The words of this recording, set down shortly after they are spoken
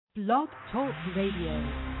Blog Talk Radio.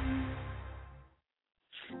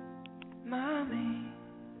 Mommy,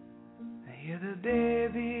 I hear the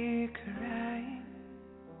baby crying.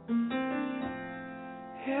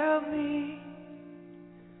 Help me,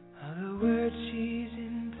 all the words she's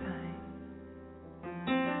implying.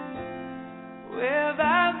 Where have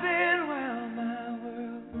I been while my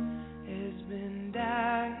world has been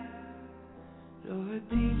dying? Lord,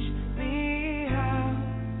 teach me how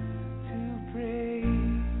to pray.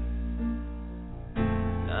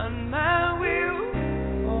 Not my will,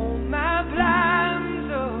 all my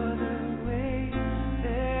plans, or the way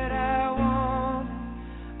that I want.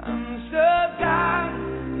 I'm so tired,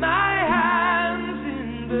 my hands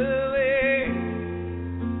in the way.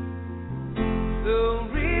 So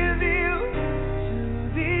reveal to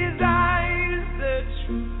these eyes the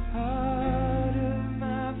true heart of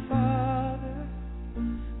my Father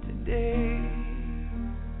today.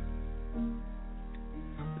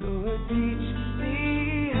 Lord, teach me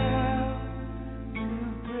how to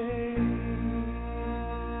pray.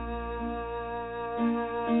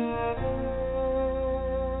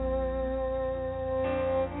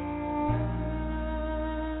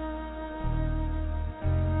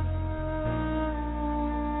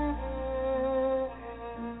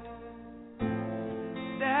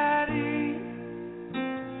 Daddy,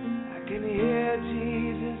 I can hear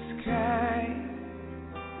Jesus cry.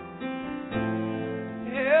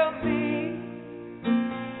 Help me,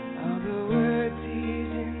 all the words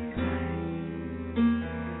he's implying.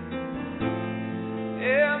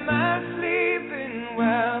 Am I sleeping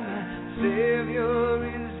while my Savior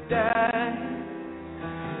is dying?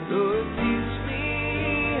 Lord, teach me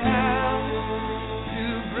how to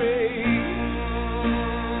pray.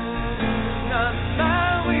 Not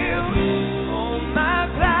my will, all my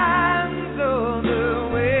plans, or the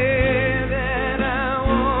way that I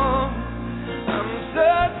want. I'm so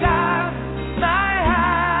tired, my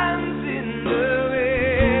hands in the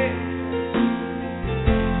way.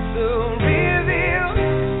 So reveal to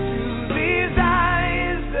these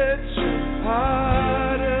eyes the true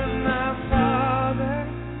heart of my Father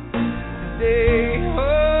today.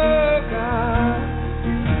 Oh God,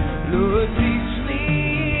 Lord, teach me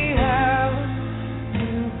how to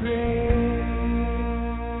pray.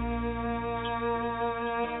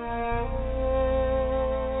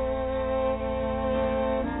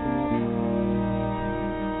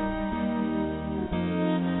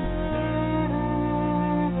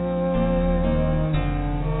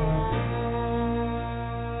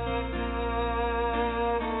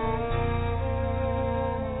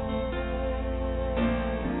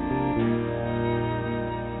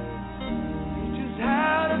 Teach us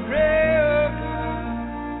how to pray, oh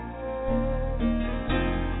God.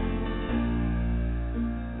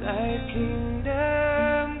 Thy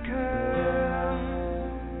kingdom come,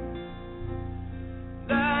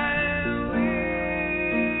 thy will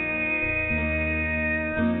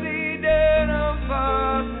be done, oh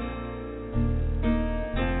Father,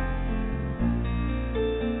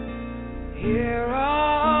 here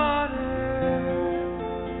on earth.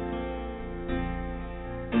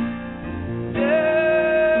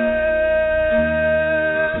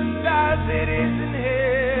 Just as it is in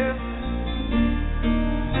heaven.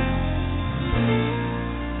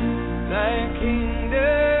 Thy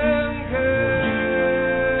kingdom come,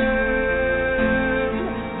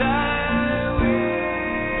 thy will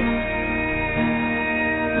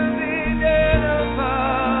be done, oh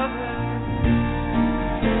Father,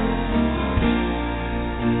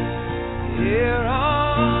 here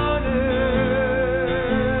on earth.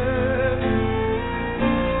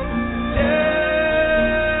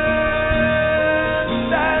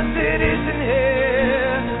 Just as it is in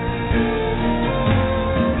heaven.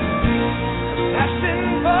 Passion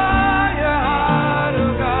for your heart,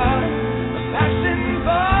 oh God. Passion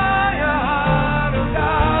for your heart, oh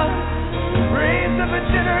God. Raise up a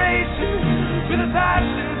generation with a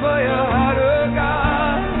passion for your heart, oh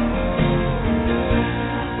God.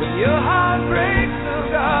 When your heart breaks, oh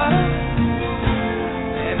God,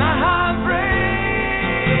 and my heart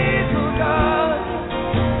breaks, oh God.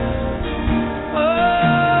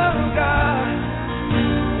 Oh God.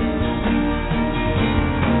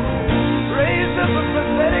 Raise up a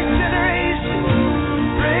prophetic generation.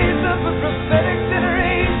 Raise up a prophetic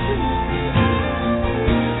generation.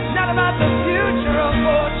 Not about the future or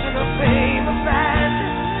fortune or fame or man,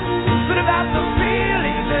 but about the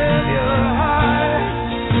feelings of your heart.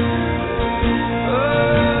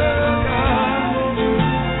 Oh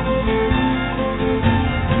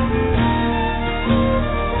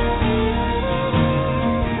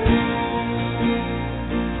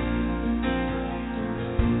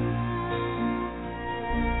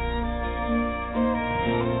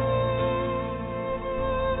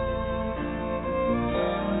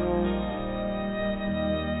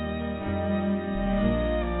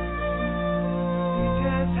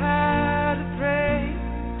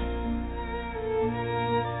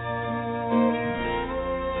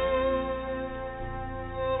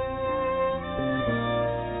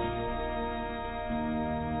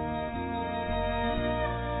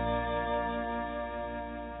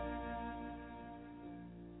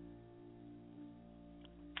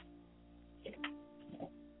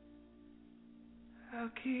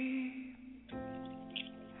keep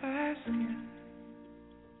asking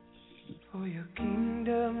for your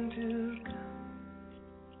kingdom to come.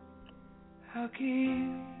 I'll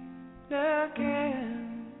keep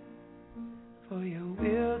looking for your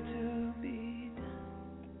will to be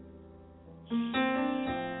done.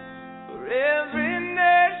 For every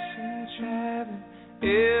nation, tribe,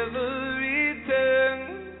 and every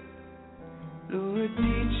tongue, Lord,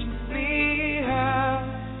 teach me how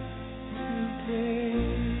to pray.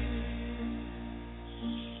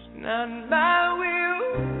 Not my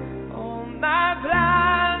will, all my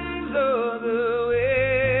plans are the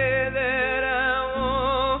way that I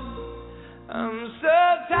want. I'm so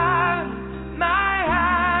tired, my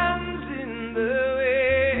hands in the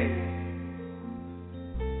way.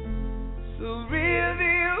 So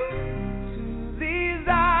reveal to these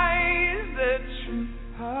eyes the true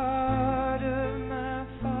heart of my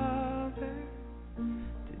Father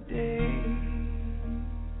today.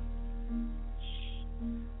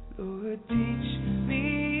 Lord, teach me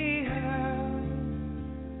how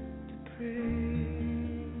to pray.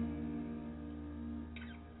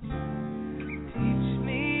 Teach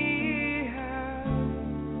me how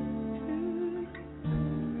to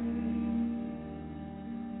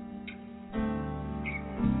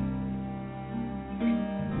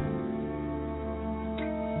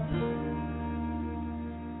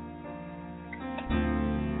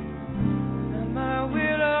not my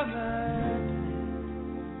will or mine,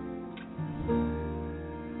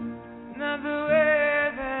 not the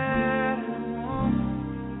way that I want.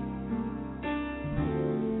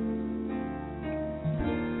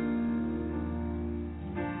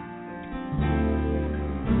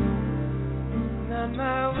 Not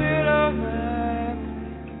my will or mine,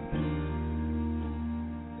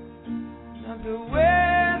 not the way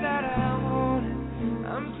that I want it.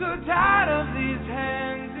 I'm so tired of these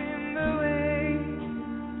hands in the way.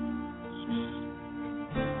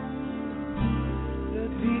 So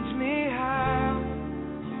teach me how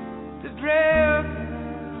to pray,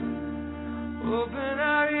 oh God.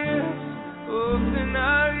 Open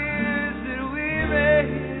our ears that we may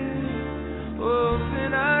hear. Open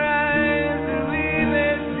our eyes that we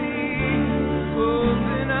may see.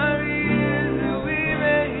 Open our ears that we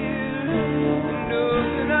may hear. And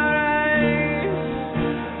open our eyes.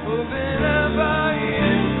 Open up our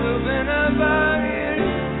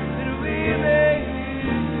ears that we may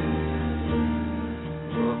hear.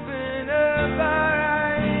 Open up our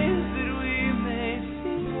eyes that we may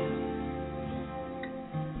see.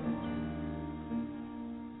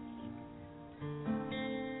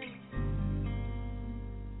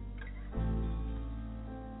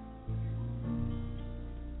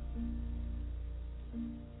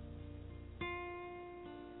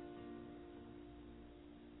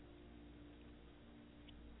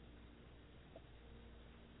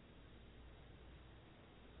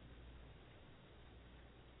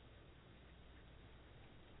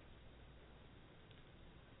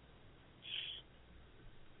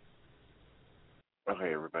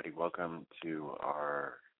 Okay, everybody, welcome to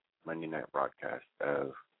our Monday night broadcast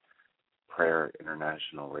of Prayer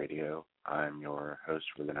International Radio. I'm your host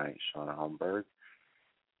for the night, Shauna Holmberg,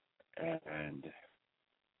 and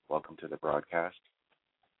welcome to the broadcast.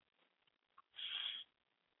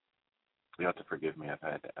 You have to forgive me. I've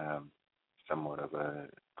had somewhat of a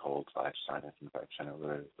cold/sinus infection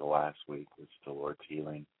over the last week with the Lord's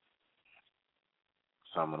healing,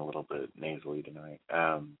 so I'm a little bit nasally tonight.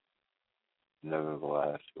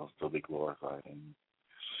 Nevertheless, you'll still be glorified in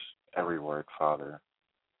every word, Father,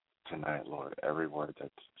 tonight, Lord, every word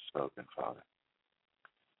that's spoken, Father.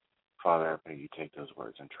 Father, I pray you take those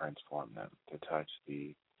words and transform them to touch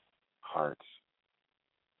the hearts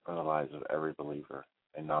and the lives of every believer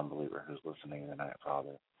and non-believer who's listening tonight,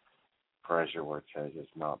 Father. For as your word says,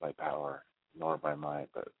 it's not by power nor by might,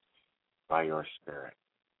 but by your Spirit.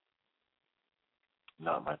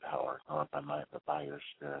 Not by power, not by might, but by your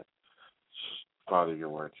Spirit. Father, your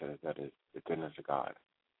word says that it's the goodness of God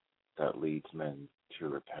that leads men to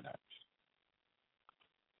repentance.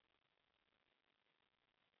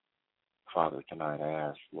 Father, tonight I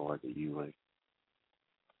ask, Lord, that you would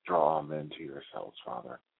draw all men to yourselves,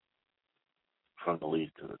 Father, from the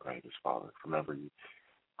least to the greatest, Father, from every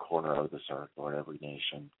corner of this earth, Lord, every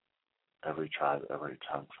nation, every tribe, every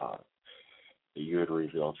tongue, Father, that you would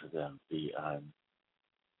reveal to them the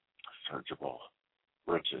unsearchable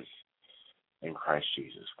riches in Christ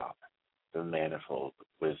Jesus, Father, the manifold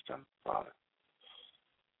wisdom, Father.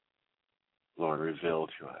 Lord, reveal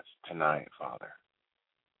to us tonight, Father,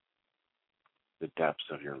 the depths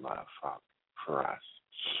of your love, Father, for us.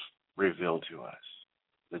 Reveal to us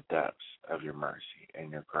the depths of your mercy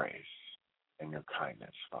and your grace and your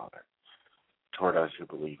kindness, Father, toward us who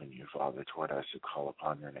believe in you, Father, toward us who call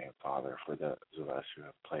upon your name, Father, for those of us who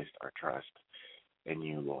have placed our trust in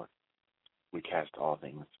you, Lord. We cast all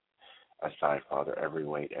things aside, Father, every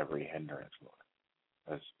weight, every hindrance,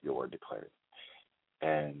 Lord, as your word declares,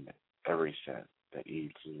 and every sin that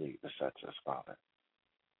easily besets us, Father.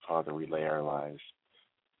 Father, we lay our lives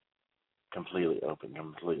completely open,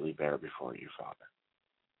 completely bare before you, Father,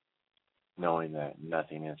 knowing that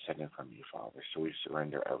nothing is hidden from you, Father, so we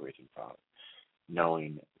surrender everything, Father,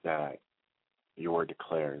 knowing that your word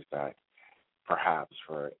declares that perhaps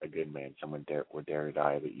for a good man someone would dare to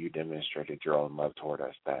die, but you demonstrated your own love toward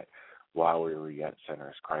us, that while we were yet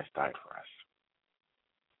sinners, Christ died for us.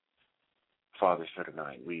 Father, so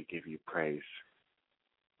tonight we give you praise,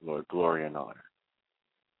 Lord, glory and honor.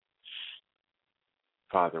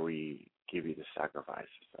 Father, we give you the sacrifices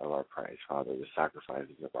of our praise, Father, the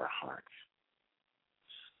sacrifices of our hearts.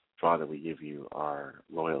 Father, we give you our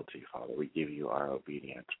loyalty, Father. We give you our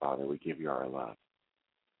obedience, Father. We give you our love.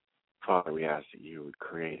 Father, we ask that you would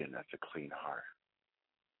create in us a clean heart.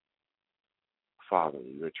 Father,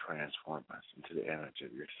 that you would transform us into the image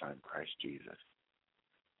of your Son, Christ Jesus.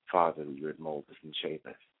 Father, that you would mold us and shape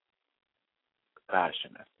us,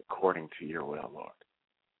 fashion us according to your will, Lord,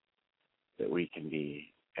 that we can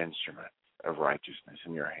be instruments of righteousness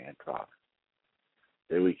in your hand, Father,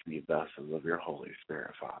 that we can be vessels of your Holy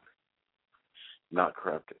Spirit, Father, not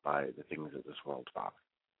corrupted by the things of this world, Father.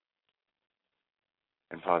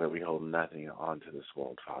 And Father, we hold nothing onto this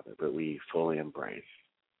world, Father, but we fully embrace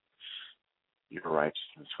your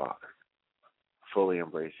righteousness, Father, fully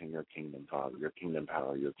embracing your kingdom, Father, your kingdom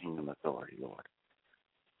power, your kingdom authority, Lord,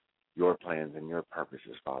 your plans and your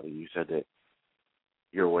purposes, Father. You said that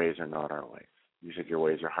your ways are not our ways. You said your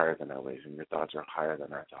ways are higher than our ways, and your thoughts are higher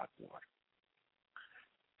than our thoughts, Lord.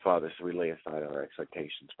 Father, so we lay aside our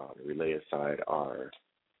expectations, Father. We lay aside our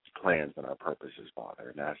plans and our purposes, Father,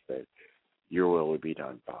 and ask that your will would be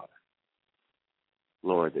done, Father.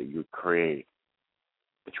 Lord, that you would create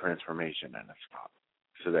the transformation in us, Father,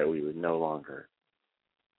 so that we would no longer,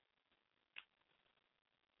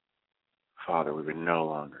 Father, we would no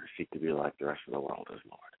longer seek to be like the rest of the world as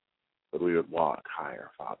Lord, but we would walk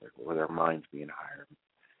higher, Father, with our minds being higher.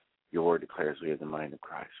 Your word declares we have the mind of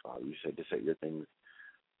Christ, Father. You said to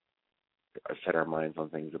set our minds on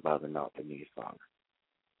things above and not beneath, Father.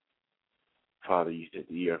 Father, you said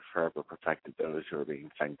that you have forever perfected those who are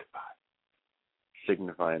being sanctified,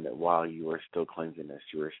 signifying that while you are still cleansing us,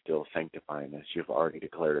 you are still sanctifying us. You have already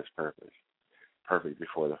declared us perfect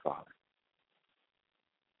before the Father.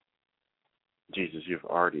 Jesus, you have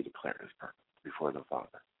already declared us perfect before the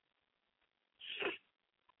Father.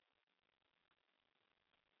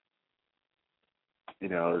 You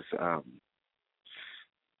know, I was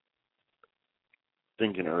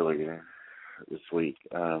thinking earlier this week,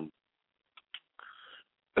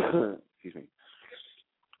 excuse me,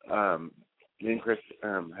 me and Chris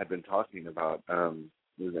had been talking about,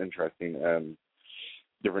 it was interesting,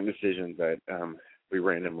 different decisions that we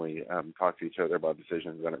randomly talk to each other about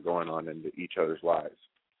decisions that are going on in each other's lives.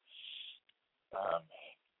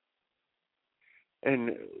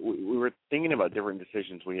 And we were thinking about different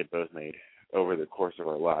decisions we had both made over the course of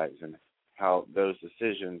our lives and how those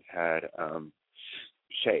decisions had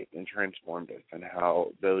shaped and transformed us, and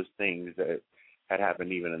how those things that had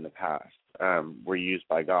happened even in the past were used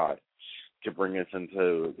by God to bring us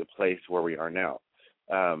into the place where we are now,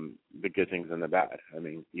 the good things and the bad. I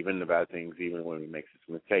mean, even the bad things, even when we make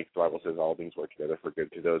some mistakes, the Bible says all things work together for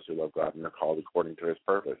good to those who love God and are called according to his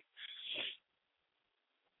purpose.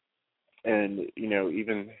 And, you know,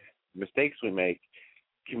 even mistakes we make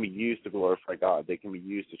can be used to glorify God. They can be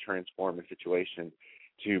used to transform a situation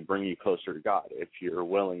to bring you closer to God if you're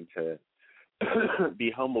willing to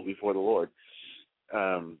be humble before the Lord.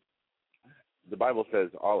 The Bible says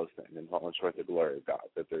all is sin and fallen short of the glory of God,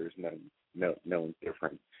 that there's no one's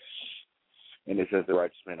different. And it says the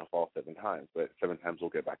righteous man will fall 7 times, but 7 times will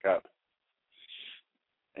get back up.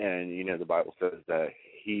 And, you know, the Bible says that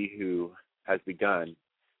he who has begun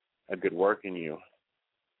a good work in you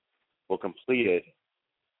will complete it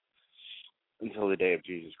until the day of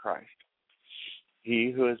Jesus Christ.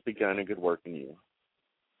 He who has begun a good work in you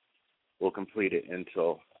will complete it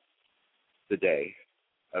until the day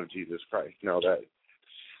of Jesus Christ. Now that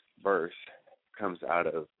verse comes out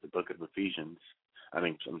of the book of the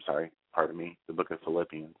book of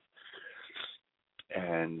Philippians.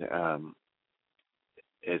 And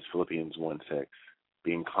it's Philippians 1:6,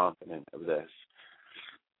 being confident of this.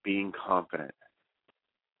 Being confident,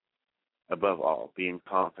 above all, being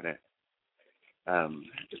confident.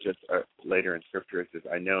 It's just later in Scripture it says,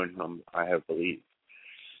 I know in whom I have believed.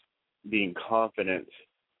 being confident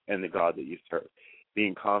in the God that you serve,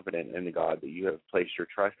 being confident in the God that you have placed your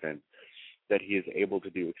trust in, that he is able to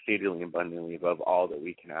do exceedingly abundantly above all that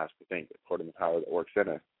we can ask or think, according to the power that works in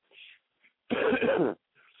us.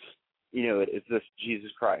 It's this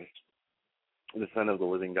Jesus Christ, the Son of the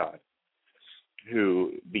living God,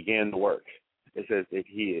 who began the work. It says that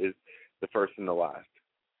he is the first and the last,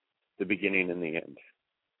 the beginning and the end.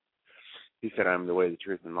 He said, I'm the way, the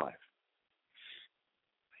truth, and life.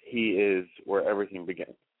 He is where everything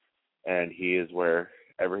begins, and he is where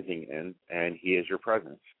everything ends, and he is your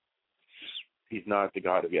presence. He's not the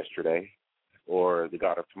God of yesterday or the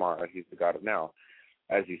God of tomorrow. He's the God of now.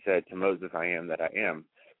 As he said to Moses, I am that I am.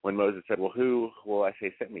 When Moses said, well, who will I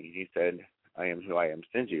say sent me? He said, I am who I am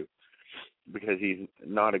send you. Because he's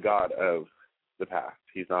not a God of the past.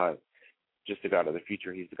 He's not just a God of the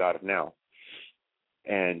future. He's the God of now.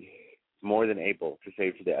 And more than able to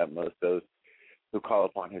save to the utmost those who call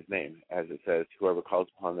upon his name. As it says, whoever calls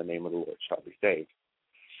upon the name of the Lord shall be saved.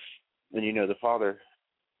 And the Father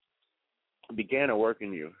began a work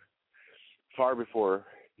in you far before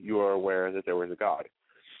you are aware that there was a God.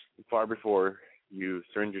 Far before you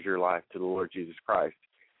surrendered your life to the Lord Jesus Christ,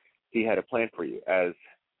 he had a plan for you. As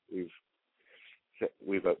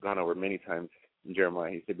we've gone over many times in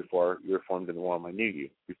Jeremiah, he said, before you were formed in the womb, I knew you.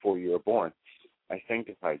 Before you were born, I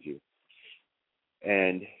sanctified you.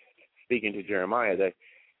 And speaking to Jeremiah, that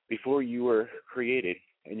before you were created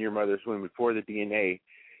in your mother's womb, before the DNA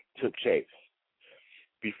took shape,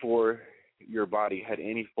 before your body had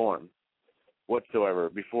any form whatsoever,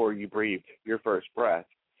 before you breathed your first breath,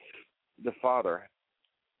 the Father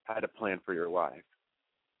had a plan for your life.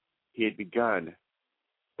 He had begun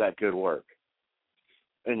that good work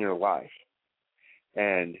in your life.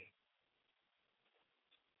 And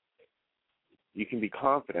you can be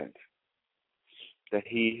confident that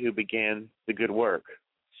he who began the good work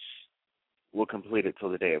will complete it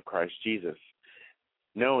till the day of Christ Jesus,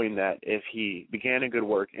 knowing that if he began a good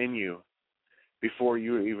work in you before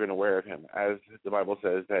you were even aware of him, as the Bible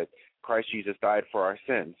says that Christ Jesus died for our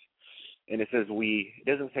sins. And it says it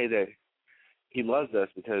doesn't say that he loves us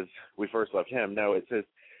because we first loved him. No, it says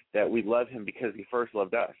that we love him because he first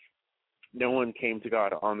loved us. No one came to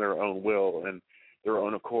God on their own will and their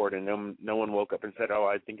own accord, and no one woke up and said,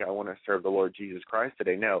 I think I want to serve the Lord Jesus Christ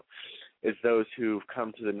today. No, it's those who've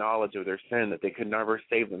come to the knowledge of their sin, that they could never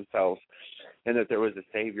save themselves, and that there was a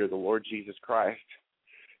Savior, the Lord Jesus Christ,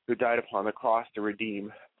 who died upon the cross to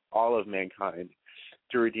redeem all of mankind,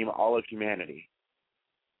 to redeem all of humanity.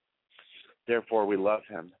 Therefore, we love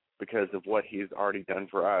him because of what he's already done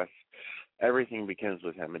for us. Everything begins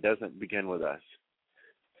with him. It doesn't begin with us.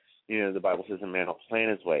 The Bible says a man will plan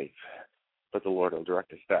his ways, but the Lord will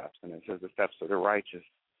direct his steps. And it says the steps of the righteous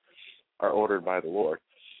are ordered by the Lord.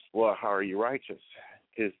 Well, how are you righteous?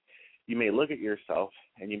 Because you may look at yourself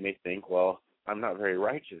and you may think, well, I'm not very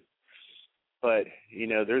righteous. But,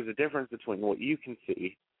 there's a difference between what you can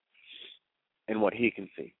see and what he can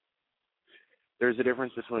see. There's a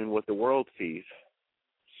difference between what the world sees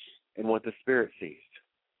and what the Spirit sees.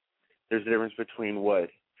 There's a difference between what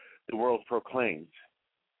the world proclaims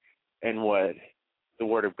and what the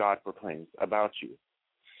Word of God proclaims about you.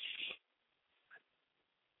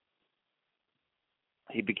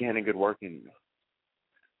 He began a good work in you.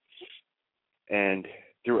 And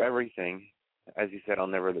through everything, as he said, I'll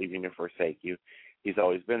never leave you nor forsake you, he's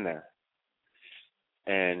always been there.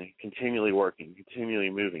 And continually working, continually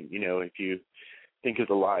moving. If you think of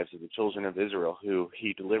the lives of the children of Israel, who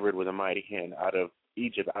he delivered with a mighty hand out of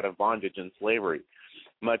Egypt, out of bondage and slavery,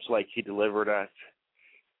 much like he delivered us,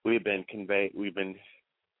 we've been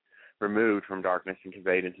removed from darkness and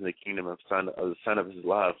conveyed into the kingdom of the Son of his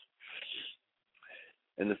love.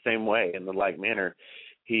 In the same way, in the like manner,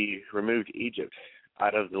 he removed Egypt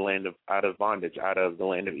out of bondage, out of the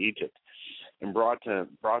land of Egypt, and brought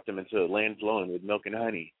them into a land flowing with milk and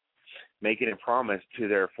honey, making a promise to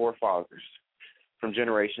their forefathers from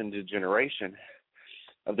generation to generation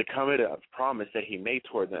of the covenant of promise that he made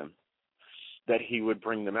toward them, that he would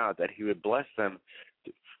bring them out, that he would bless them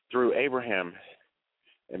through Abraham.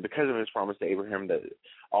 And because of his promise to Abraham, that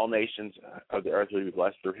all nations of the earth would be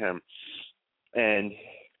blessed through him. And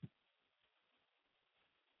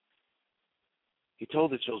he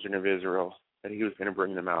told the children of Israel that he was going to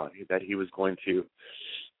bring them out, that he was going to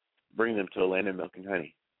bring them to a land of milk and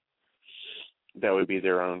honey that would be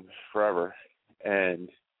their own forever. And,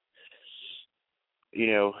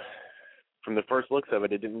 from the first looks of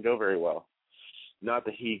it, it didn't go very well. Not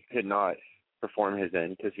that he could not perform his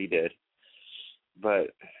end, because he did, but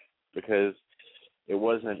because it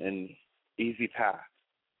wasn't an easy path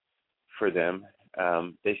for them,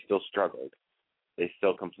 they still struggled. they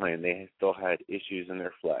still complained. They still had issues in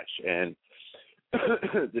their flesh and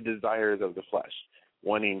the desires of the flesh,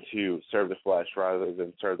 wanting to serve the flesh rather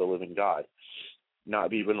than serve the living God, not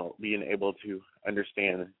being able to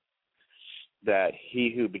understand that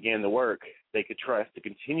he who began the work, they could trust to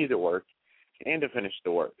continue the work and to finish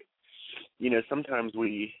the work. Sometimes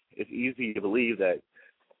it's easy to believe that,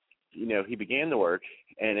 he began the work,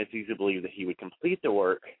 and it's easy to believe that he would complete the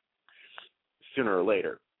work sooner or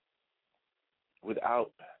later,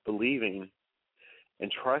 without believing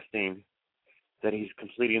and trusting that he's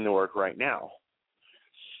completing the work right now.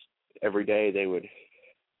 Every day they would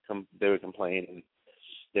complain, and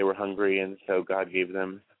they were hungry, and so God gave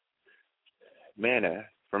them manna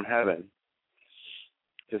from heaven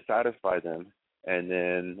to satisfy them, and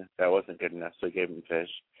then that wasn't good enough, so he gave them fish.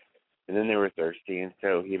 And then they were thirsty, and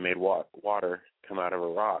so he made water come out of a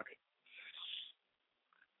rock.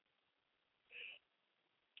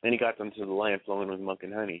 And he got them to the land flowing with milk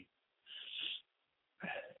and honey.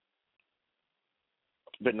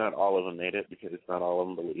 But not all of them made it, because not all of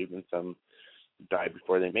them believed, and some died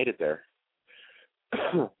before they made it there.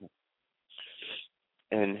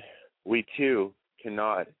 And we too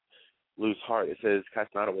cannot lose heart. It says,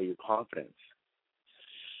 cast not away your confidence.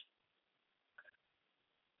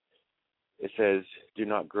 It says, do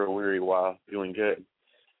not grow weary while doing good,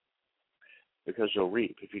 because you'll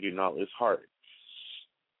reap if you do not lose heart.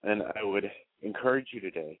 And I would encourage you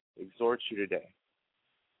today, exhort you today,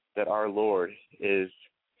 that our Lord is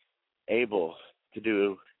able to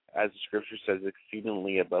do, as the scripture says,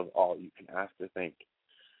 exceedingly above all you can ask or think.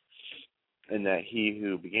 And that he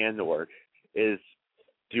who began the work is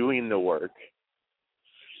doing the work.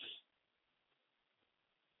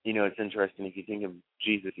 It's interesting if you think of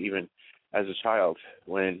Jesus even as a child,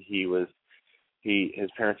 when his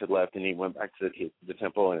parents had left and he went back to the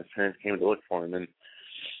temple, and his parents came to look for him, and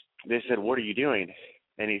they said, "What are you doing?"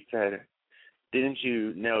 And he said, "Didn't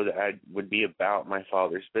you know that I would be about my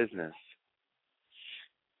Father's business?"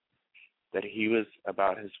 That he was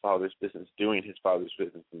about his Father's business, doing his Father's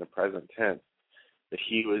business in the present tense, that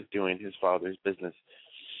he was doing his Father's business.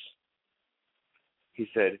 He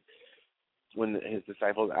said, when his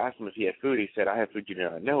disciples asked him if he had food, he said, "I have food you do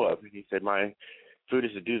not know of." And he said, "My food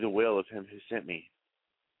is to do the will of him who sent me."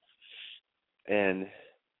 And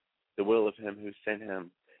the will of him who sent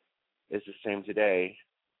him is the same today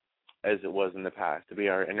as it was in the past, to be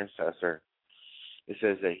our intercessor. It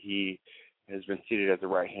says that he has been seated at the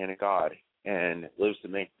right hand of God and lives to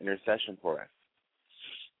make intercession for us.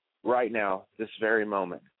 Right now, this very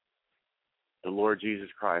moment, the Lord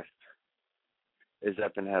Jesus Christ is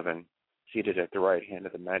up in heaven, seated at the right hand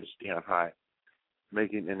of the Majesty on high,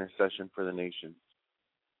 making intercession for the nations,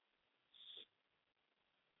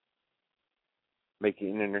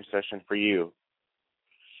 making an intercession for you,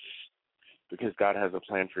 because God has a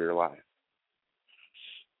plan for your life.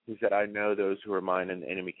 He said, "I know those who are mine, and the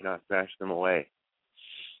enemy cannot snatch them away."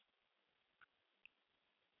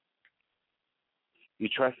 You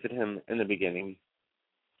trusted him in the beginning.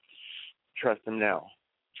 Trust him now.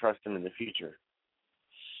 Trust him in the future.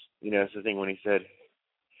 It's the thing when he said,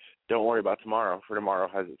 "Don't worry about tomorrow, for tomorrow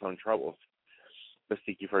has its own troubles. But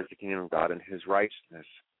seek ye first the kingdom of God and his righteousness,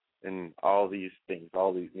 and all these things,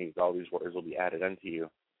 all these needs, all these words will be added unto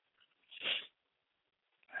you."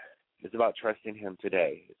 It's about trusting him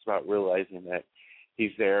today. It's about realizing that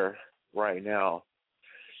he's there right now,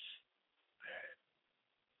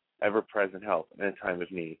 ever-present help in a time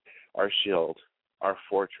of need, our shield, our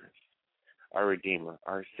fortress, our Redeemer,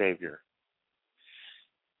 our Savior.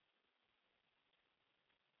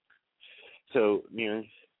 So me and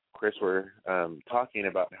Chris were talking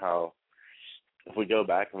about how if we go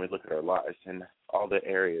back and we look at our lives and all the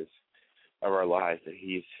areas of our lives that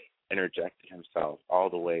he's interjected himself, all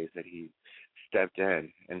the ways that he stepped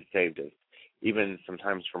in and saved us, even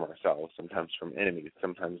sometimes from ourselves, sometimes from enemies,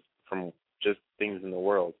 sometimes from just things in the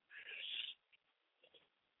world.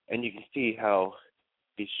 And you can see how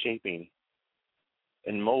he's shaping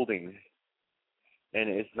and molding. And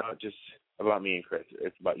it's not just about me and Chris.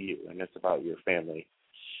 It's about you, and it's about your family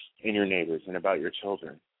and your neighbors and about your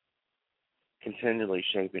children. Continually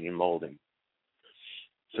shaping and molding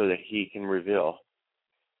so that he can reveal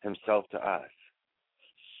himself to us.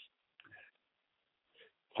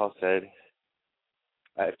 Paul said,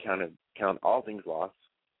 I have count all things lost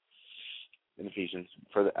in Ephesians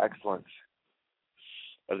for the excellence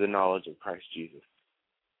of the knowledge of Christ Jesus.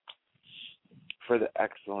 For the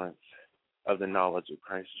excellence of the knowledge of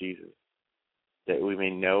Christ Jesus, that we may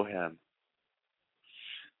know him.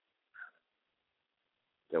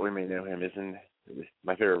 That we may know him isn't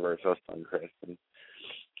my favorite verse. I was telling Chris. And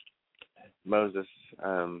Moses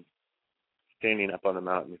standing up on the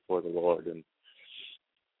mountain before the Lord, and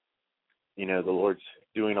the Lord's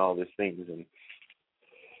doing all these things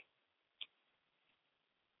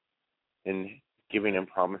and giving him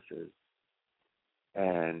promises.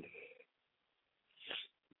 And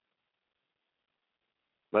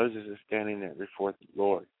Moses is standing there before the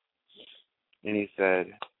Lord, and he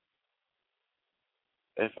said,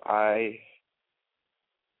 if I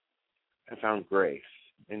have found grace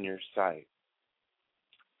in your sight,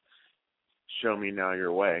 show me now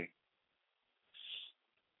your way,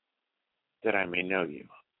 that I may know you.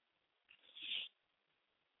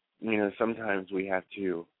 Sometimes we have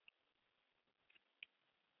to,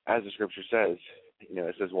 as the scripture says,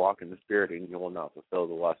 it says walk in the Spirit and you will not fulfill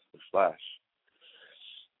the lust of the flesh.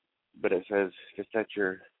 But it says to set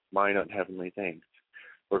your mind on heavenly things,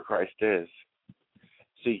 where Christ is,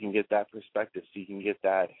 so you can get that perspective, so you can get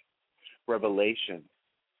that revelation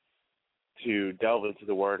to delve into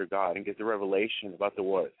the Word of God and get the revelation about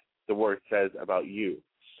what the Word says about you,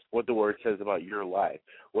 what the Word says about your life,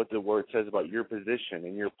 what the Word says about your position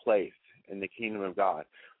and your place in the kingdom of God,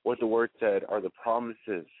 what the Word said are the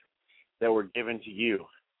promises that were given to you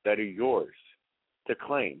that are yours to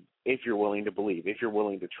claim if you're willing to believe, if you're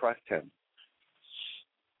willing to trust him.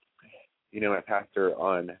 My pastor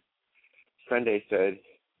on Sunday said,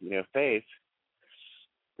 faith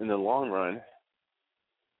in the long run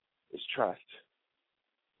is trust.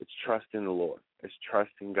 It's trust in the Lord. It's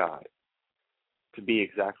trust in God to be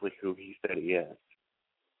exactly who he said he is.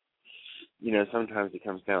 Sometimes it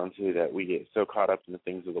comes down to that we get so caught up in the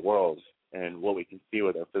things of the world and what we can see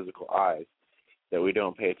with our physical eyes that we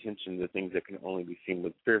don't pay attention to the things that can only be seen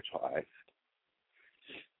with spiritual eyes,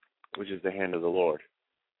 which is the hand of the Lord.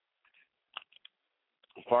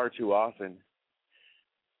 Far too often,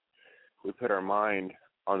 we put our mind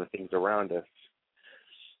on the things around us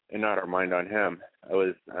and not our mind on him. I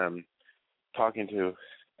was talking to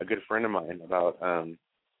a good friend of mine about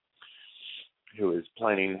who is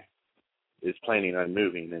planning on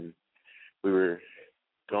moving, and we were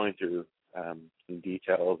going through some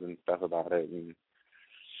details and stuff about it. And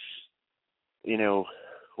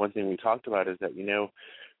one thing we talked about is that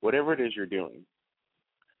whatever it is you're doing,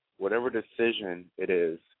 whatever decision it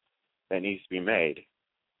is that needs to be made,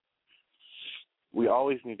 we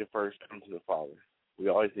always need to first come to the Father. We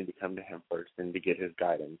always need to come to him first and to get his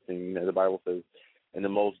guidance. And the Bible says, in the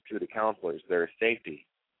multitude of counselors, there is safety.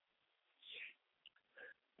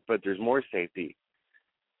 But there's more safety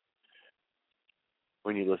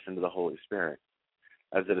when you listen to the Holy Spirit.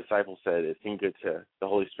 As the disciple said, it seemed good to the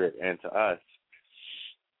Holy Spirit and to us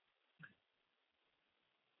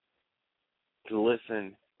to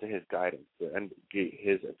listen to his guidance and get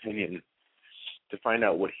his opinion, to find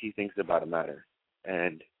out what he thinks about a matter.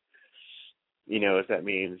 And, if that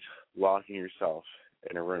means locking yourself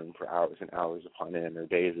in a room for hours and hours upon end, or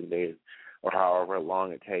days and days, or however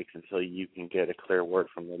long it takes until you can get a clear word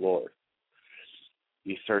from the Lord.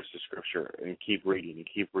 You search the scripture and keep reading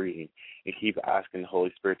and keep asking the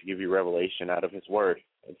Holy Spirit to give you revelation out of his word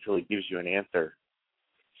until he gives you an answer.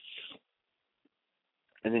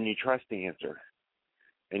 And then you trust the answer,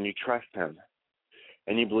 and you trust him,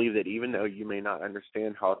 and you believe that even though you may not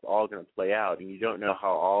understand how it's all going to play out, and you don't know how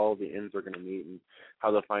all the ends are going to meet and how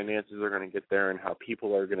the finances are going to get there and how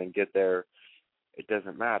people are going to get there, it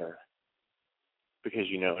doesn't matter, because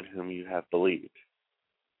you know in whom you have believed.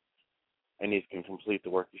 And he can complete the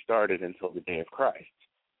work he started until the day of Christ.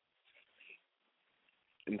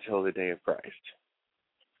 Until the day of Christ.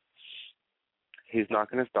 He's not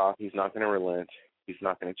going to stop. He's not going to relent. He's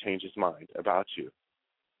not going to change his mind about you.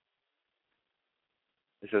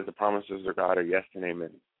 It says the promises of God are yes and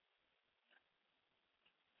amen.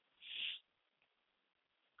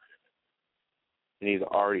 And he's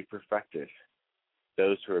already perfected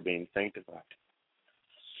those who are being sanctified.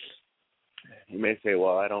 You may say,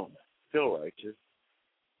 well, I don't feel righteous.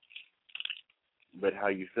 But how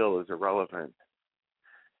you feel is irrelevant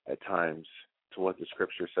at times to what the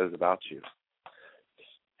scripture says about you.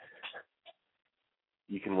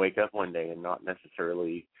 You can wake up one day and not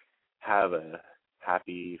necessarily have a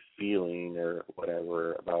happy feeling or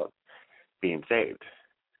whatever about being saved.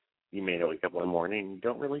 You may wake up one morning and you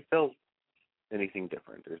don't really feel anything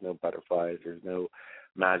different. There's no butterflies, there's no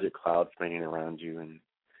magic cloud spinning around you, and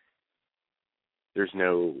there's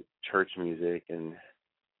no church music and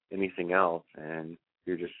anything else, and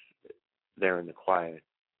you're just there in the quiet.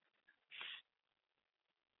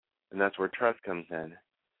 And that's where trust comes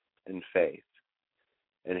in faith,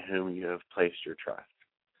 in whom you have placed your trust.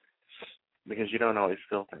 Because you don't always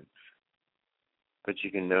feel things, but you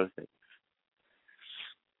can know things.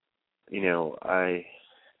 I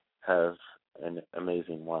have an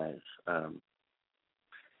amazing wife.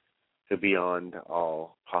 to beyond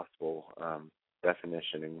all possible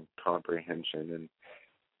definition and comprehension and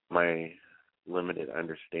my limited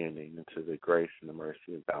understanding into the grace and the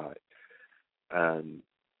mercy of God.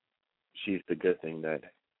 She's the good thing that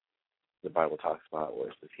the Bible talks about, where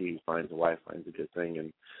it says he who finds a wife finds a good thing.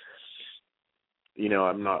 And,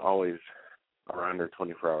 I'm not always around her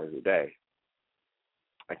 24 hours a day.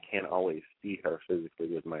 I can't always see her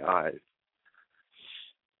physically with my eyes.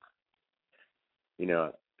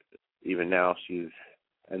 Even now she's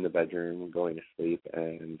in the bedroom going to sleep,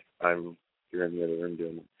 and I'm here in the other room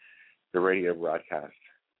doing the radio broadcast.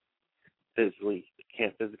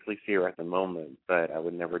 Can't physically see her at the moment, but I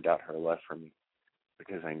would never doubt her love for me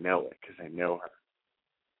because I know it, because I know her.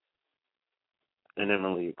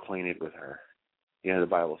 Intimately acquainted with her. The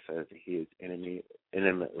Bible says that he is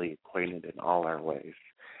intimately acquainted in all our ways.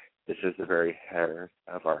 This is the very hairs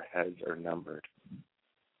of our heads are numbered.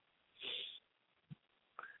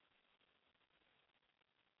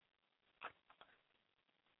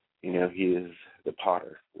 He is the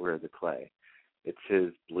potter, we're the clay. It's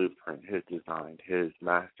his blueprint, his design, his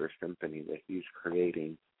master symphony that he's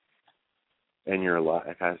creating in your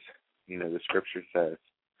life. As, the scripture says,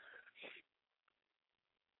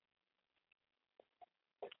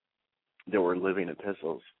 there were living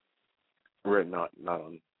epistles written not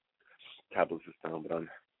on tablets of stone, but on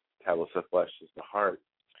tablets of flesh, as the heart.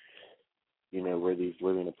 We're these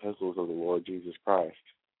living epistles of the Lord Jesus Christ,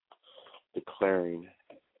 declaring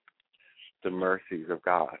the mercies of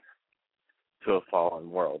God to a fallen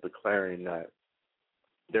world, declaring that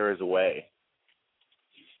there is a way,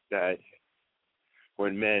 that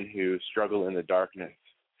when men who struggle in the darkness,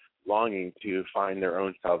 longing to find their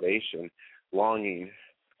own salvation, longing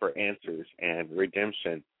for answers and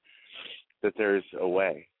redemption, that there's a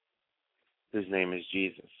way. His name is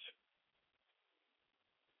Jesus.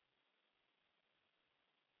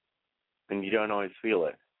 And you don't always feel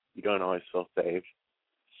it. You don't always feel saved.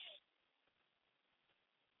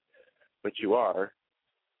 But you are,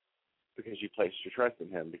 because you placed your trust in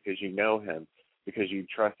him, because you know him, because you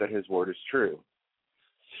trust that his word is true.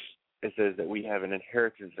 It says that we have an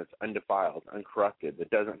inheritance that's undefiled, uncorrupted,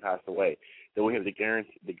 that doesn't pass away. That we have the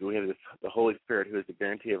guarantee, we have the Holy Spirit, who is the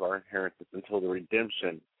guarantee of our inheritance until the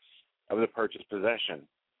redemption of the purchased possession.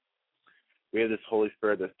 We have this Holy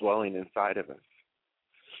Spirit that's dwelling inside of us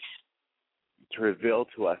to reveal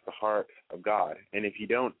to us the heart of God. And if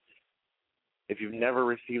you've never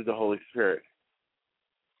received the Holy Spirit,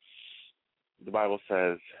 the Bible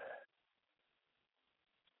says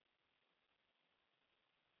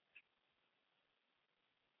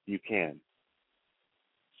you can.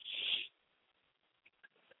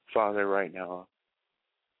 Father, right now,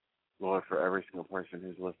 Lord, for every single person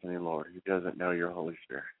who's listening, Lord, who doesn't know your Holy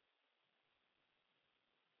Spirit,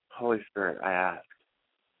 Holy Spirit, I ask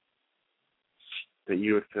that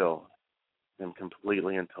you would fill them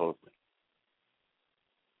completely and totally.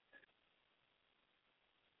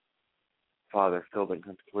 Father, fill them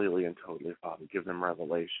completely and totally, Father. Give them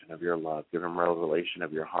revelation of your love. Give them revelation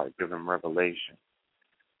of your heart. Give them revelation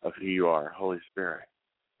of who you are. Holy Spirit,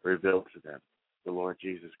 reveal to them the Lord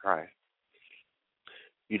Jesus Christ.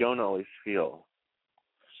 You don't always feel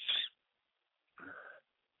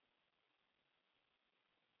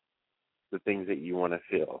the things that you want to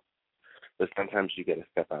feel, but sometimes you got to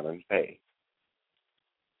step out in faith.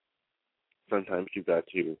 Sometimes you've got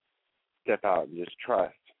to step out and just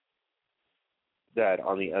trust that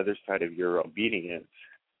on the other side of your obedience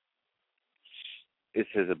is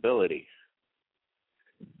his ability.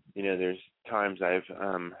 There's times I've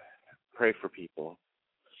prayed for people,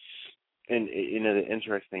 and the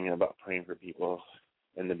interesting about praying for people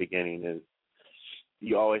in the beginning is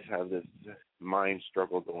you always have this mind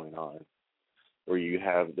struggle going on, where you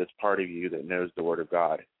have this part of you that knows the Word of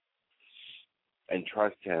God and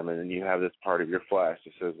trusts him, and then you have this part of your flesh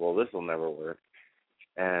that says, well, this will never work,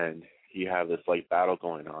 and you have this battle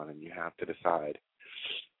going on, and you have to decide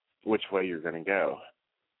which way you're going to go.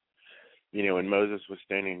 When Moses was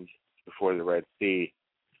standing before the Red Sea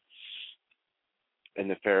and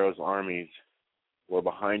the Pharaoh's armies were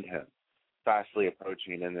behind him, fastly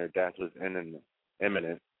approaching, and their death was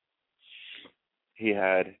imminent, he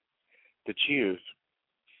had to choose,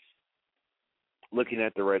 looking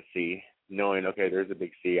at the Red Sea, knowing, okay, there's a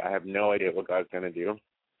big sea. I have no idea what God's going to do.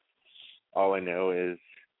 All I know is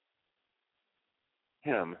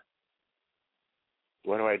him.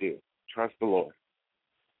 What do I do? Trust the Lord.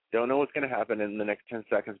 Don't know what's going to happen in the next 10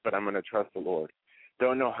 seconds, but I'm going to trust the Lord.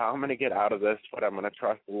 Don't know how I'm going to get out of this, but I'm going to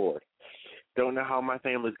trust the Lord. Don't know how my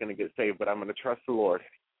family's going to get saved, but I'm going to trust the Lord.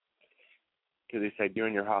 Because he said, you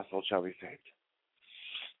and your household shall be saved.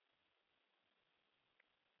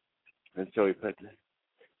 And so he put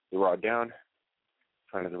the rod down in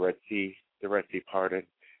front of the Red Sea. The Red Sea parted,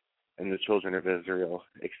 and the children of Israel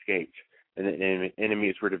escaped, and the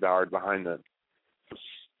enemies were devoured behind them.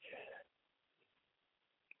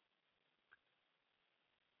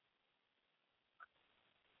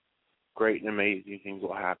 Great and amazing things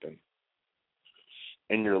will happen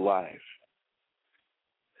in your life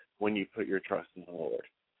when you put your trust in the Lord.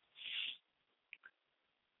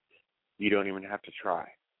 You don't even have to try.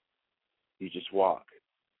 You just walk.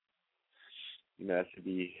 You know, that should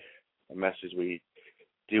be a message we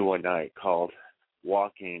do one night called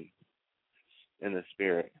Walking in the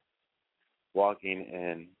Spirit, walking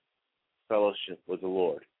in fellowship with the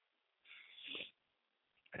Lord,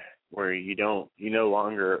 where you no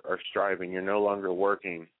longer are striving, you're no longer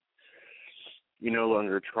working, you're no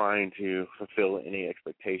longer trying to fulfill any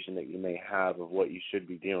expectation that you may have of what you should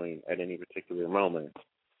be doing at any particular moment.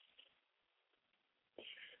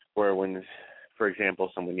 Where when, for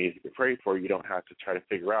example, someone needs to be prayed for, you don't have to try to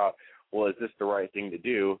figure out, well, is this the right thing to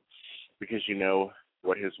do? Because you know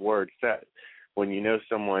what his word said. When you know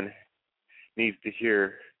someone needs to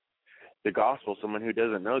hear the gospel, someone who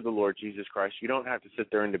doesn't know the Lord Jesus Christ, you don't have to sit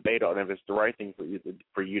there and debate on if it's the right thing for you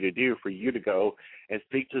to do, for you to go and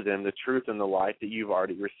speak to them the truth and the life that you've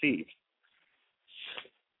already received.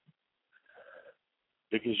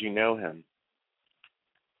 Because you know him.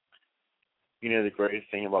 You know, the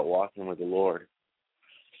greatest thing about walking with the Lord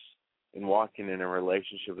and walking in a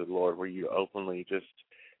relationship with the Lord where you openly just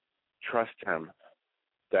trust him,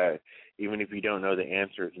 that even if you don't know the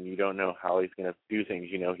answers and you don't know how he's going to do things,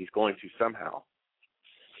 you know he's going to somehow.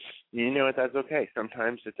 You know what? That's okay.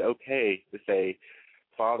 Sometimes it's okay to say,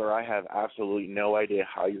 Father, I have absolutely no idea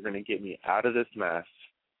how you're going to get me out of this mess,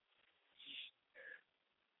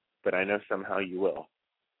 but I know somehow you will.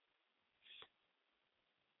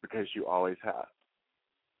 Because you always have.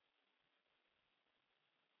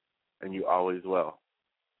 And you always will.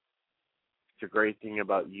 It's a great thing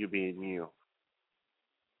about you being you,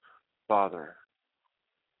 Father,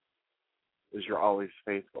 is you're always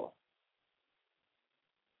faithful.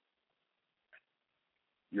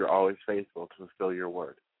 You're always faithful to fulfill your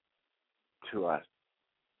word to us.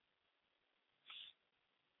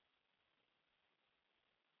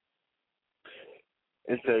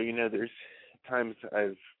 And so, you know, there's times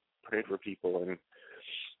I've prayed for people and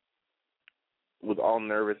with all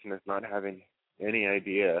nervousness, not having any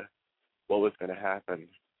idea what was going to happen,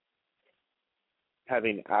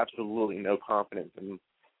 having absolutely no confidence in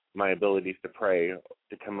my abilities to pray,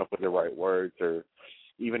 to come up with the right words, or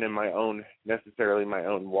even in my own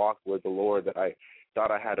walk with the Lord, that I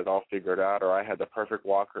thought I had it all figured out or I had the perfect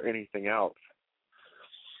walk or anything else.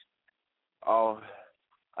 All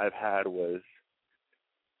I've had was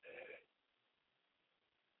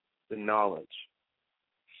the knowledge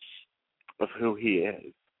of who he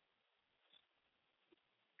is.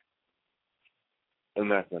 And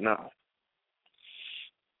that's enough.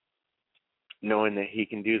 Knowing that he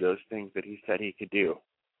can do those things that he said he could do.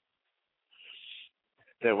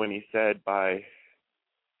 That when he said by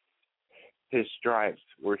his stripes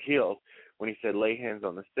we're healed, when he said lay hands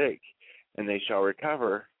on the sick and they shall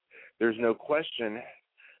recover, there's no question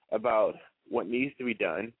about what needs to be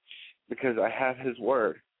done because I have his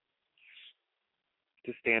word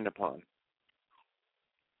to stand upon.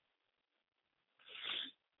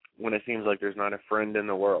 When it seems like there's not a friend in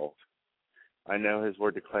the world, I know his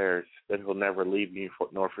word declares that he'll never leave you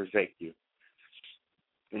nor forsake you.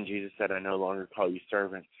 And Jesus said, I no longer call you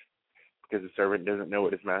servants, because the servant doesn't know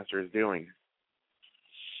what his master is doing.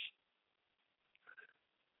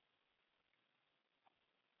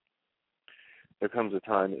 There comes a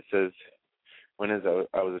time, it says, when as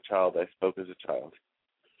I was a child, I spoke as a child,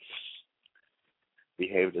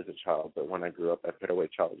 behaved as a child, but when I grew up, I put away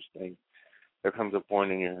childish things. There comes a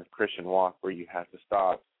point in your Christian walk where you have to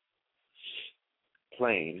stop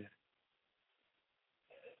playing.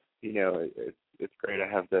 You know, it's great. I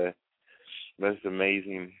have the most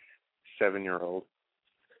amazing 7-year-old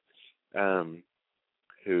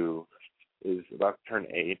who is about to turn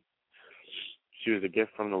 8. She was a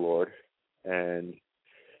gift from the Lord, and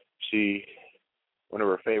one of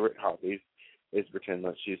her favorite hobbies is pretend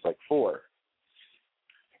that she's like 4.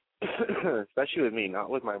 Especially with me,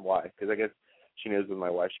 not with my wife, because I guess she knows with my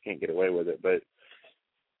wife she can't get away with it, but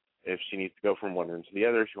if she needs to go from one room to the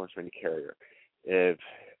other, she wants me to carry her. If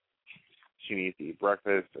she needs to eat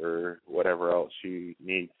breakfast or whatever else, she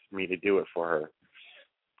needs me to do it for her,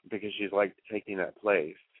 because she's like taking that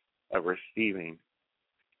place of receiving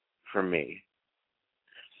from me.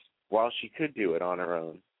 While she could do it on her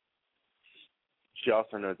own, she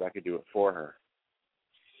also knows I could do it for her.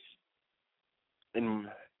 And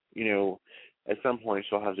at some point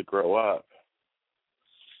she'll have to grow up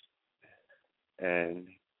and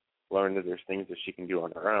learn that there's things that she can do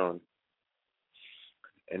on her own.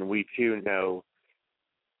 And we too know,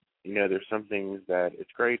 there's some things that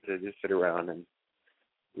it's great to just sit around and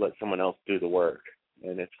let someone else do the work.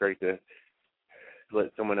 And it's great to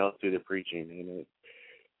let someone else do the preaching.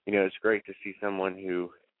 And it's great to see someone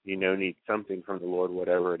who, needs something from the Lord,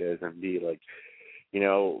 whatever it is, and be like,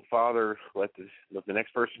 Father, let the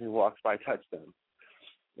next person who walks by touch them.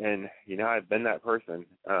 And, I've been that person.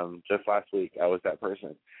 Just last week, I was that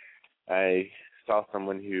person. I saw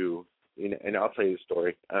someone who, and I'll tell you the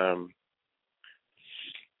story.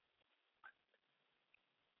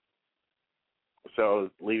 So I was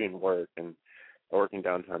leaving work and working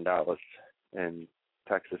downtown Dallas in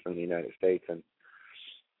Texas in the United States. And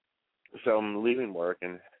so I'm leaving work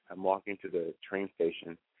and I'm walking to the train station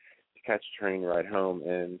to catch a train ride home.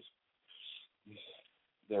 And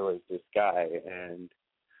there was this guy, and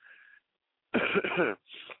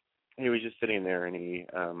he was just sitting there, and he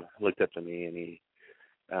looked up to me, and he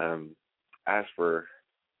asked for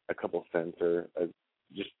a couple cents, or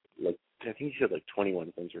just like, I think he said like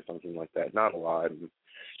 21 cents or something like that, not a lot. And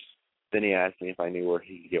then he asked me if I knew where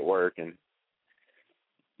he could get work, and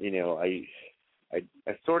I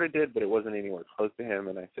sort of did, but it wasn't anywhere close to him,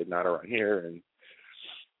 and I said not around here.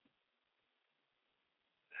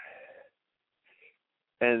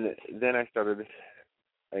 And then I started,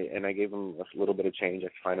 and I gave him a little bit of change I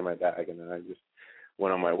could find in my bag, and then I just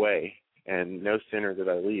went on my way. And no sooner did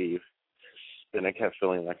I leave than I kept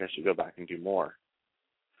feeling like I should go back and do more.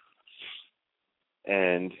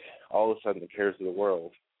 And all of a sudden, the cares of the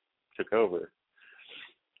world took over.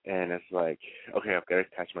 And it's like, okay, I've got to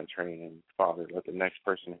catch my train. And Father, let the next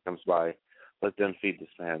person that comes by, let them feed this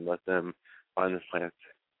man. Let them find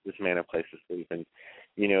this man a place to sleep. And,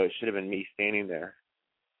 it should have been me standing there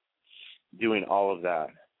doing all of that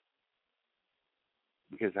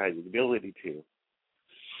because I had the ability to.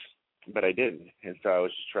 But I didn't. And so I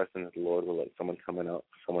was just trusting that the Lord would let someone else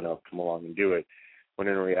come along and do it. When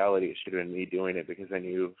in reality, it should have been me doing it because I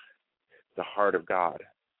knew the heart of God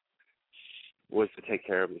was to take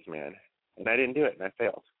care of this man. And I didn't do it, and I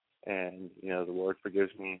failed. And, the Lord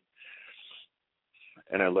forgives me,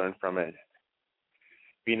 and I learned from it.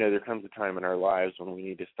 But, there comes a time in our lives when we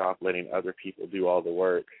need to stop letting other people do all the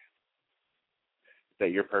work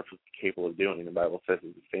that you're perfectly capable of doing. The Bible says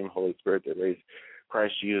it's the same Holy Spirit that raised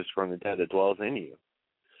Christ Jesus from the dead that dwells in you,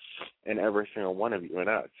 and every single one of you, and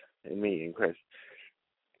us, and me, and Chris.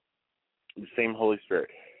 The same Holy Spirit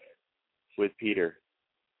with Peter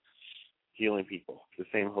healing people. The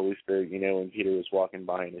same Holy Spirit, when Peter was walking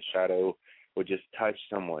by and his shadow would just touch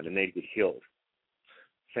someone and they'd get healed.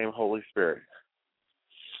 Same Holy Spirit.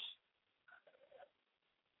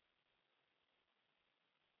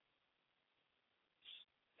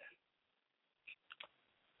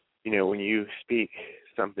 When you speak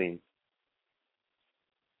something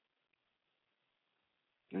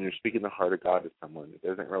and you're speaking the heart of God to someone, it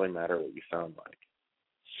doesn't really matter what you sound like.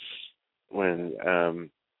 When,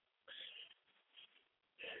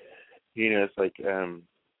 it's like the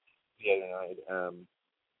other night,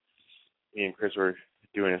 me and Chris were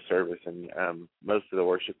doing a service, and most of the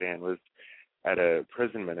worship band was at a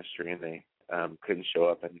prison ministry, and they couldn't show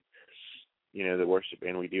up. And, the worship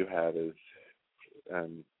band we do have is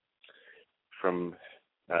from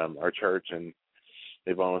our church, and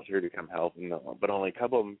they volunteered to come help, but only a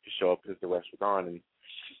couple of them could show up because the rest were gone.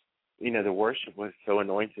 And, the worship was so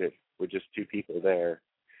anointed with just two people there,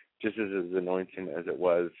 just as anointing as it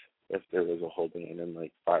was if there was a whole band and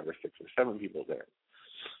like 5 or 6 or 7 people there.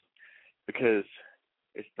 Because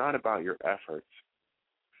it's not about your efforts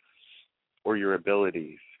or your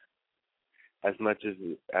abilities as much as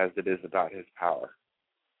it is about His power.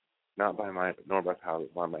 Not by might, nor by power,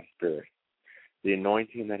 but by my Spirit. The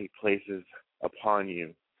anointing that He places upon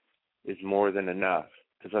you is more than enough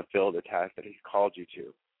to fulfill the task that He's called you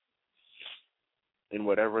to. And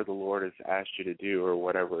whatever the Lord has asked you to do or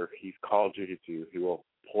whatever He's called you to do, He will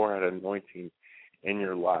pour out anointing in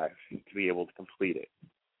your life to be able to complete it.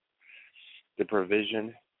 The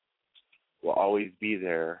provision will always be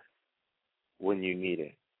there when you need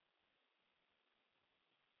it,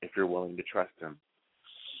 if you're willing to trust Him.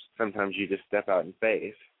 Sometimes you just step out in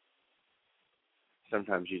faith.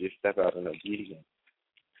 Sometimes you just step out in obedience.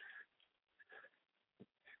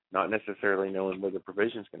 Not necessarily knowing where the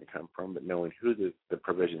provision is going to come from, but knowing who the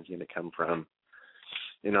provision is going to come from.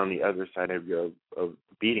 And on the other side of your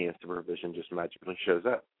obedience, the provision just magically shows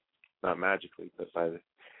up. Not magically, but by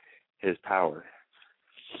His power.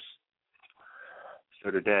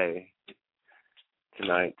 So today,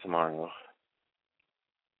 tonight, tomorrow,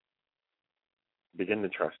 Begin to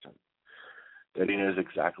trust him, that he knows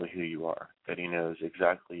exactly who you are, that he knows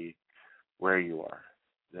exactly where you are,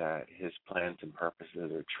 that his plans and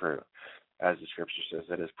purposes are true, as the scripture says,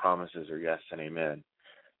 that his promises are yes and amen,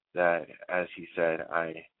 that, as he said,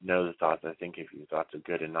 I know the thoughts I think of you, thoughts of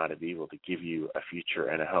good and not of evil, to give you a future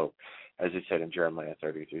and a hope. As he said in Jeremiah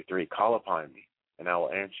 33:3, call upon me, and I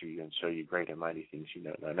will answer you and show you great and mighty things you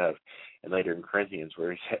know none of. And later in Corinthians,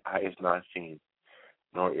 where he said, eye has not seen,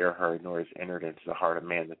 nor ear heard, nor has entered into the heart of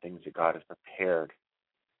man the things that God has prepared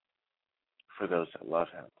for those that love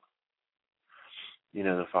him. You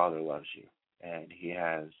know the Father loves you, and he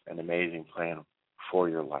has an amazing plan for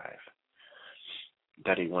your life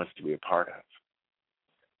that he wants to be a part of.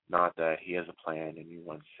 Not that he has a plan and you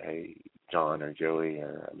want to say, John or Joey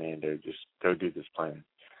or Amanda, just go do this plan.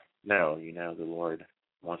 No, you know the Lord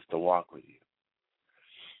wants to walk with you.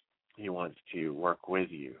 He wants to work with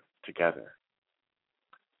you together.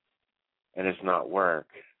 And it's not work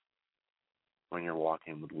when you're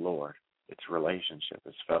walking with the Lord. It's relationship.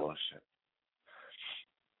 It's fellowship.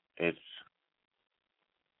 It's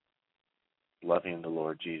loving the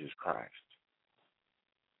Lord Jesus Christ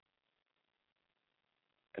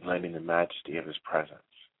and letting the majesty of his presence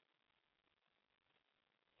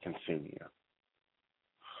consume you.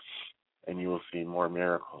 And you will see more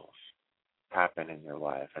miracles happen in your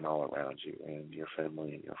life and all around you and your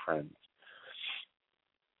family and your friends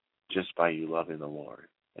just by you loving the Lord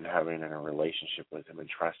and having a relationship with him and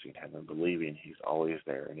trusting him and believing he's always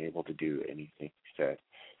there and able to do anything he said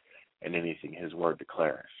and anything his word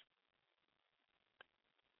declares.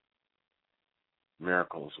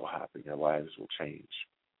 Miracles will happen. Your lives will change.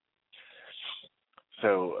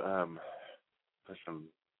 So, put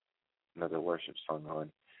another worship song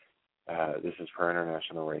on. This is Prayer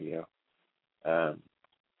International Radio.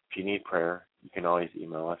 If you need prayer, you can always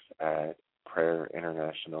email us at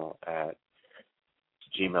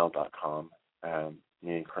prayerinternational@gmail.com.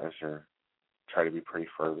 Me and Chris try to be pretty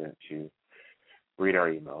fervent to read our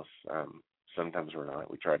emails. Sometimes we're not.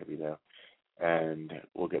 We try to be, though. And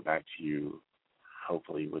we'll get back to you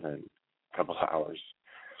hopefully within a couple of hours.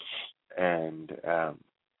 And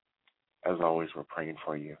as always, we're praying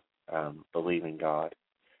for you, believing God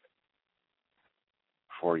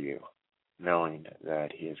for you, knowing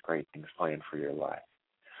that he has great things planned for your life,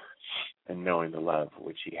 and knowing the love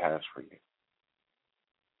which he has for you.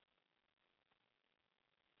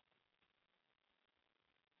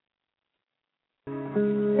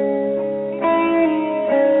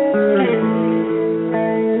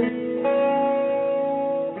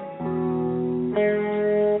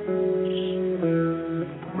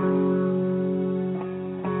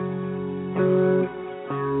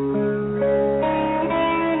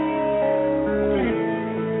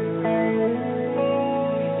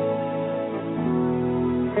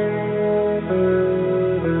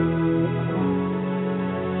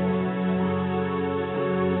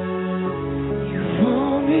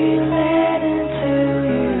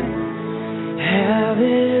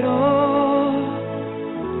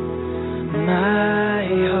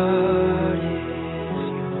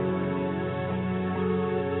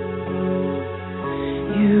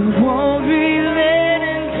 You won't relent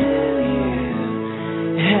until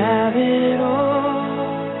you have it